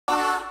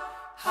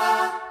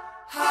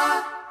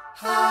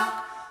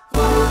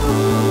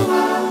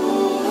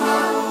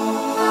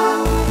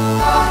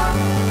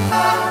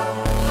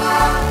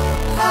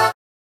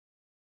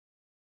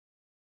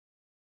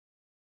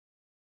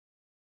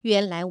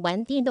原来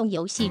玩电动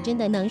游戏真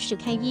的能使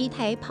开一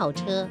台跑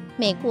车。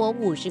美国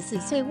54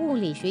岁物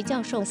理学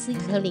教授斯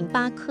特林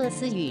巴克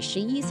斯与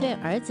11岁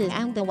儿子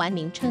安德完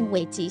名称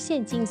为极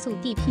限竞速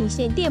地平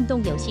线电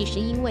动游戏，是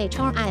因为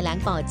超爱蓝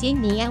宝坚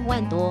尼安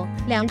万多，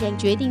两人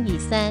决定以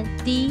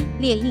3D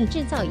列印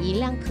制造一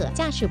辆可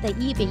驾驶的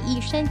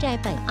1:1山寨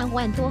版安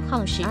万多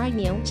号，12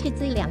年斥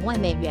资2万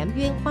美元，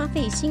约花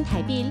费新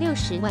台币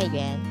60万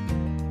元。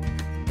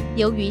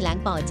由于蓝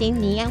宝坚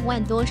尼安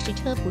万多实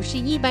车不是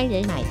一般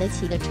人买得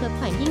起的车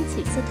款，因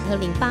此斯特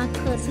林巴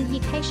克斯一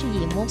开始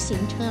以模型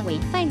车为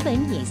范本，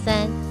以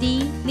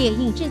3D 列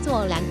印制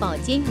作蓝宝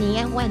坚尼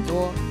安万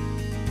多。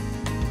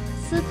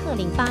斯特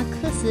林巴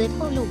克斯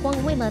透露，光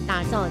为了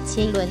打造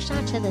前轮刹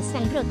车的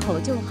散热口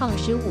就耗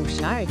时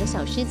52个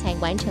小时才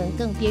完成，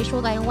更别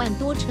说安万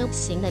多车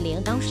型的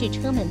连刀式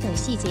车门等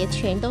细节，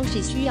全都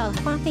是需要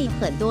花费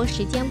很多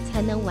时间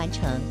才能完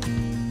成。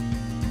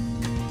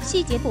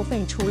细节部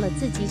分除了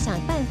自己想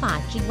办法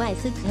之外，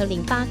斯特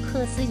林巴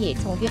克斯也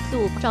从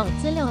YouTube找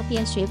资料，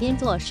边学边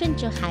做，甚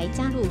至还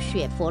加入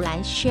雪佛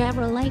兰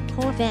Chevrolet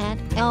Corvette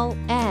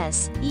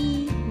LS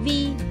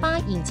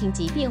EV8 引擎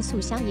及变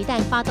速箱，一旦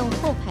发动，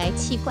后排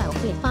气管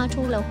会发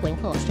出了浑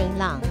厚声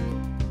浪。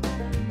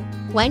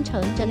完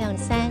成这辆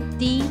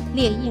3D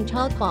列印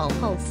超跑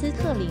后，斯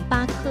特林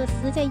巴克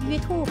斯在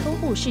YouTube公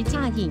布试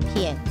驾影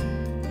片。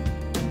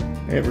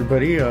Hey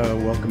everybody,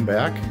 welcome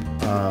back.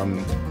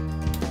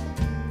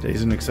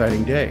 Today's an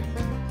exciting day.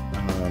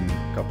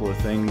 A couple of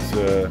things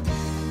have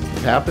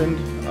happened.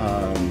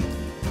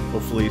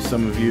 Hopefully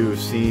some of you have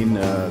seen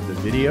the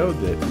video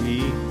that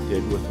we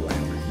did with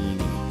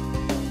Lamborghini.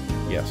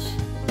 Yes,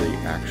 the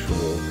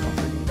actual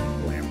company,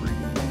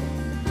 Lamborghini.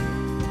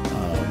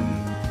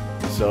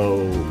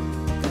 So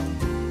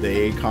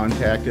they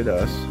contacted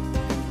us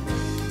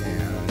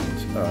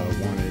and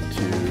wanted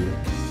to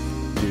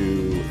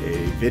do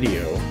a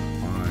video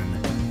on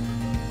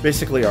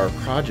basically our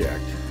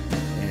project.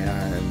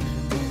 And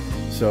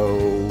so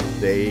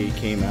they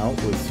came out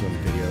with some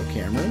video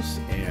cameras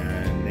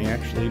and they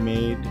actually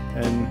made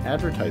an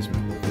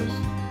advertisement with us.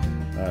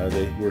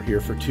 They were here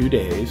for 2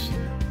 days.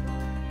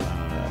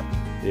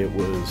 It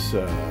was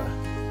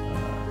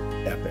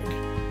epic.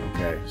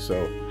 Okay,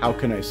 so how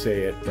can I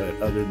say it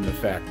but other than the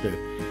fact that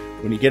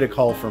when you get a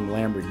call from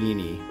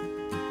Lamborghini,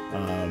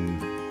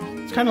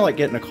 it's kind of like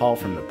getting a call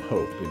from the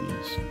Pope and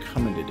he's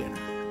coming to dinner.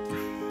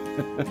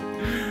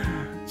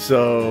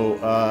 So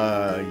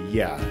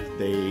yeah,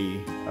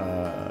 they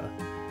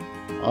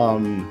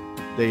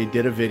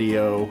did a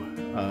video.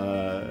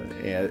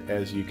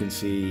 As you can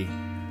see,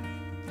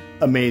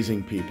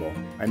 amazing people.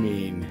 I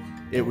mean,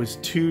 it was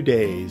 2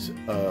 days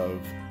of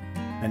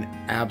an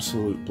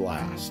absolute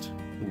blast.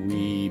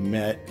 We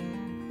met,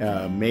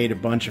 made a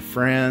bunch of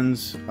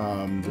friends.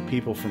 The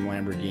people from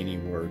Lamborghini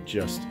were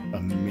just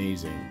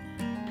amazing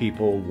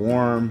people,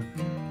 warm,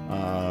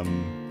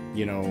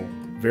 you know,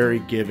 very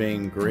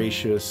giving,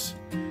 gracious.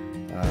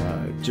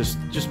 Just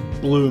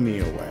blew me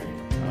away,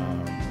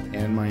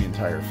 and my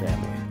entire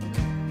family.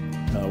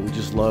 We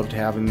just loved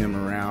having them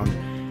around,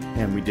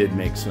 and we did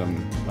make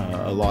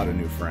a lot of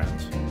new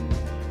friends.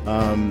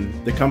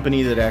 The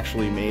company that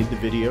actually made the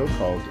video,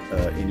 called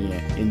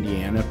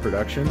Indiana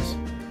Productions,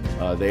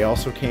 they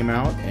also came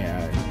out,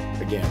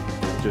 and again,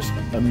 just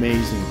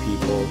amazing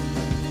people.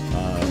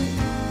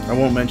 I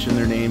won't mention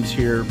their names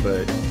here,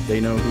 but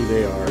they know who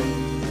they are.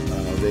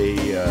 They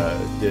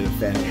did a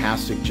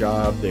fantastic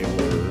job. They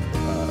were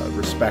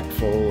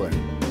respectful and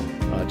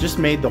just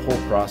made the whole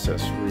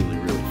process really,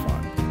 really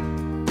fun.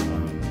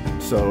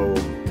 So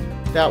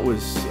that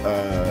was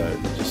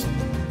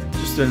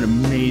just an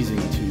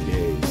amazing 2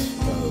 days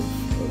of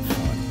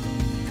fun.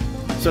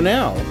 So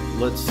now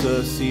let's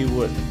see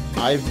what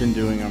I've been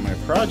doing on my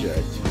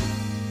project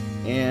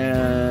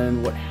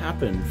and what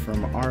happened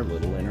from our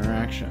little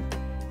interaction.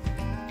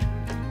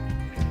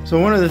 So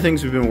one of the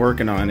things we've been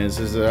working on is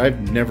that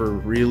I've never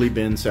really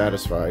been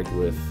satisfied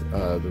with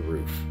the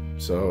roof.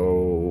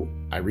 So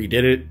I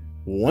redid it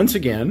once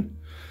again,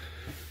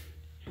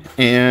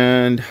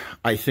 and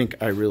I think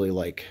I really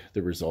like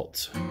the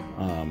results.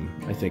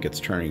 I think it's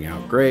turning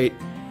out great.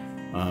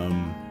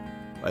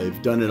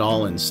 I've done it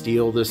all in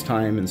steel this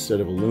time instead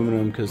of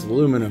aluminum, because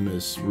aluminum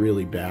is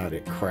really bad,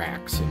 it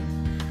cracks and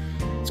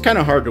it's kind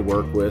of hard to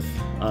work with.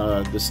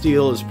 The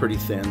steel is pretty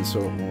thin,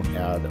 so it won't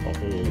add a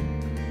whole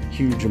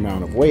huge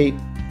amount of weight,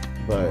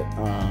 but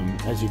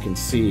as you can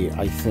see,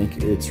 I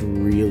think it's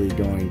really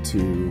going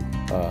to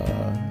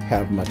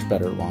have much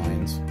better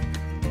lines,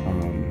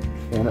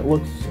 and it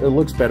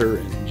looks better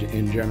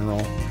in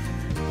general,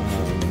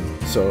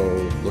 so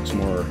it looks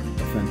more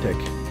authentic.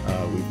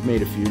 We've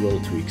made a few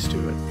little tweaks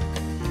to it,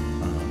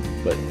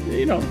 but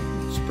you know,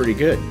 it's pretty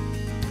good.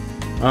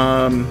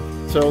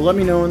 So let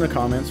me know in the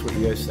comments what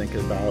you guys think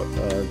about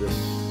this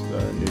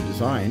new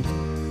design.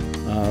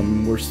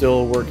 We're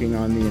still working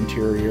on the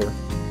interior.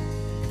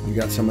 We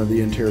got some of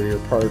the interior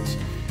parts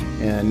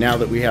And now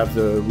that we have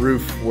the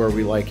roof where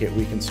we like it,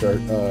 we can start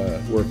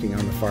working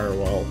on the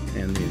firewall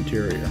and the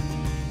interior.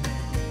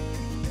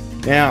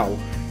 Now,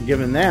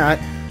 given that,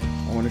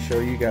 I want to show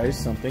you guys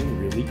something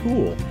really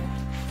cool.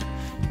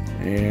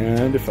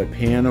 And if I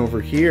pan over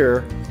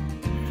here,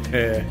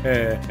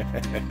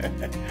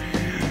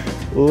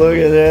 look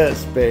at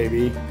this,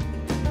 baby.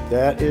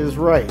 That is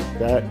right.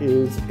 That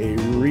is a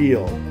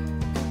real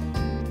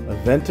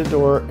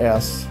Aventador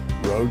S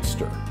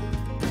Roadster.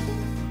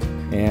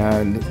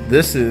 And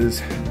this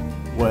is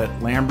what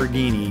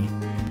Lamborghini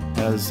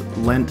has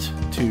lent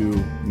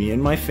to me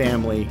and my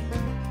family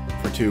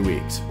for 2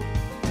 weeks.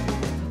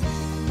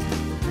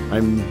 I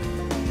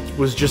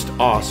was just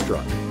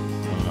awestruck.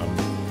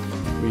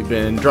 We've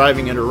been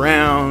driving it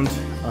around.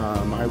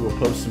 I will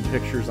post some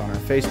pictures on our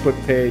Facebook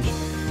page.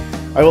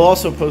 I will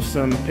also post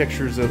some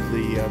pictures of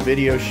the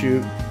video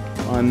shoot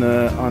on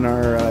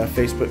our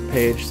Facebook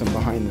page, some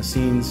behind the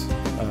scenes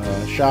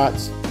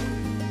shots.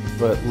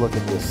 But look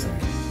at this thing.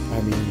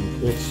 I mean,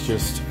 it's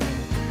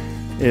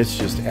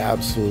just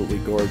absolutely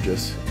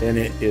gorgeous, and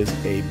it is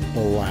a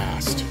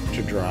blast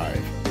to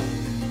drive.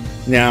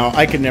 Now,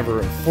 I could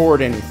never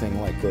afford anything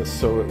like this,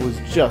 so it was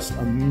just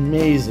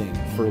amazing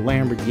for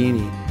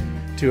Lamborghini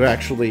to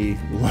actually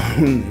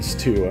loan this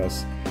to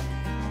us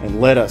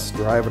and let us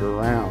drive it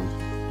around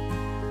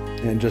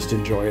and just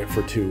enjoy it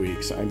for 2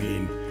 weeks. I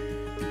mean,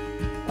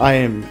 I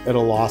am at a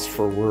loss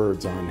for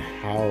words on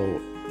how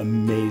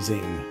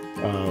amazing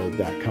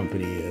that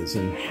company is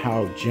and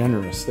how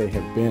generous they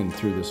have been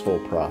through this whole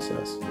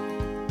process.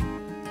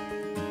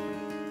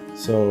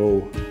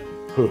 So,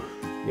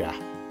 yeah,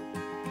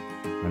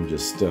 I'm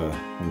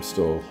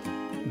still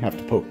have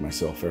to poke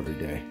myself every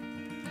day,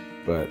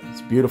 but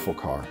it's a beautiful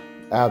car,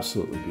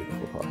 absolutely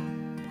beautiful car.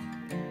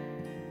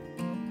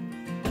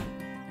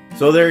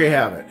 So there you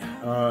have it.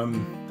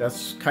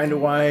 That's kind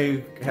of why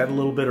I had a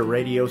little bit of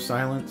radio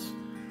silence.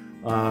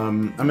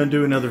 I'm going to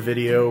do another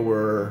video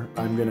where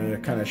I'm going to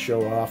kind of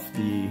show off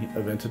the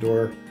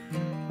Aventador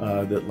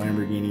that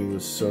Lamborghini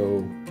was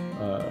so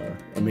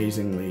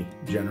amazingly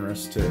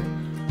generous to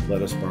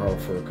let us borrow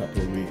for a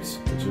couple of weeks.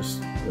 It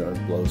just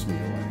blows me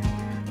away.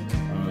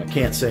 I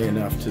can't say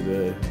enough to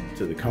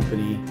the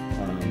company,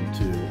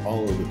 to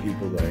all of the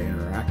people that I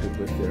interacted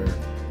with there.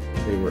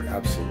 They were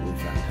absolutely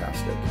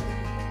fantastic.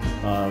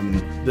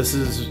 This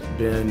has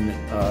been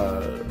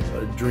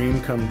a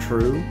dream come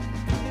true.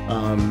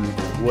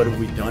 What have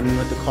we done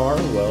with the car?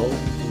 Well,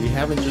 we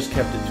haven't just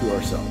kept it to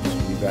ourselves.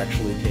 We've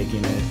actually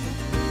taken it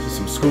to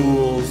some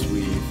schools,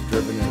 we've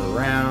driven it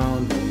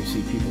around, when we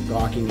see people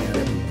gawking at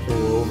it, we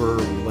pull over,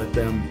 we let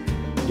them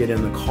get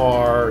in the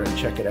car and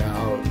check it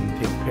out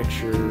and take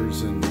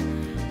pictures. And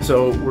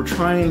so we're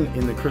trying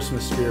in the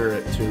Christmas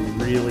spirit to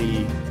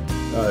really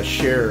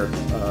share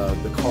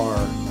the car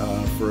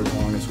for as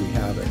long as we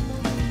have it.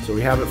 So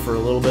we have it for a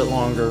little bit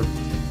longer,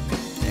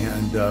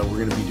 and we're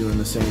going to be doing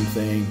the same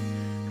thing.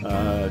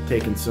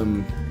 Taking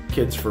some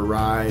kids for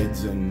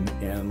rides and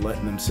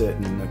letting them sit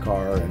in the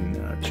car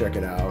and check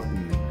it out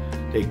and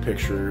take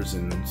pictures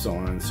and so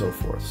on and so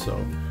forth. So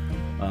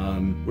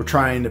we're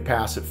trying to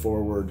pass it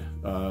forward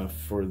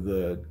for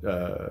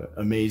the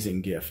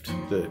amazing gift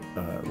that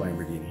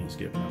Lamborghini has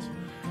given us.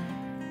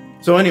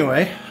 So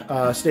anyway,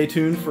 stay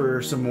tuned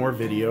for some more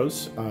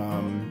videos.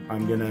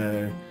 I'm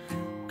gonna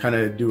kind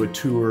of do a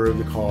tour of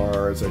the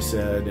car, as I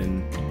said,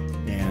 and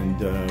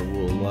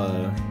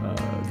we'll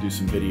do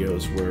some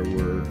videos where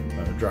we're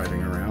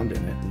driving around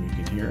in it and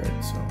you can hear it,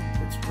 so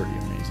it's pretty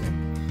amazing.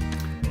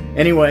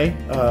 Anyway,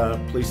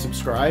 please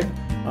subscribe.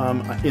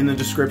 In the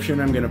description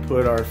I'm going to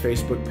put our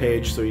Facebook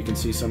page so you can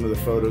see some of the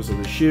photos of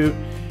the shoot,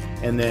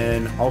 and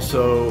then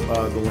also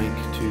the link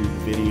to the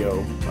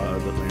video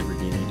that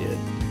Lamborghini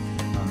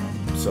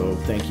did. So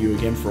thank you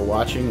again for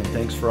watching, and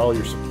thanks for all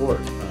your support.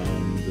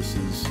 This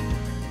is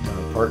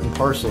part and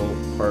parcel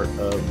part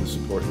of the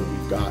support that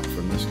we've got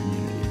from this community.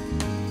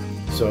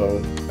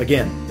 So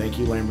again, thank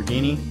you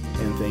Lamborghini,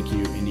 and thank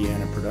you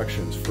Indiana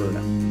Productions for an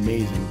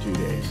amazing 2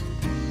 days.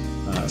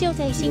 就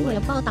在新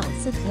闻报道，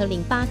斯特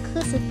林巴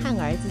克斯和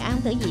儿子安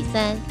德以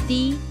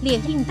3D 列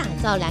印打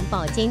造蓝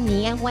宝坚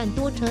尼安万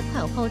多车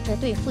跑后，这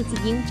对父子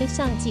因这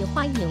项计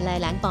划引来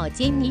蓝宝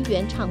坚尼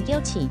原厂邀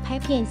请拍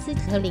片。斯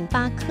特林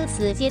巴克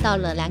斯接到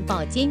了蓝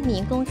宝坚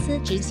尼公司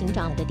执行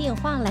长的电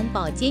话，蓝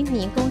宝坚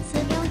尼公司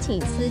邀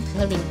请斯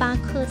特林巴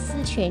克斯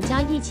全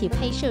家一起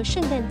拍摄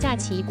圣诞假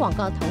期广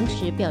告，同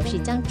时表示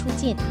将出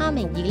借他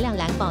们一辆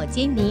蓝宝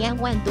坚尼安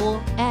万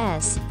多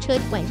S 车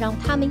款，让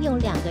他们用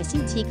2个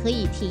星期可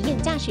以体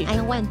验驾驶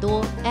安万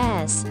多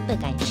S 的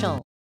感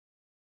受。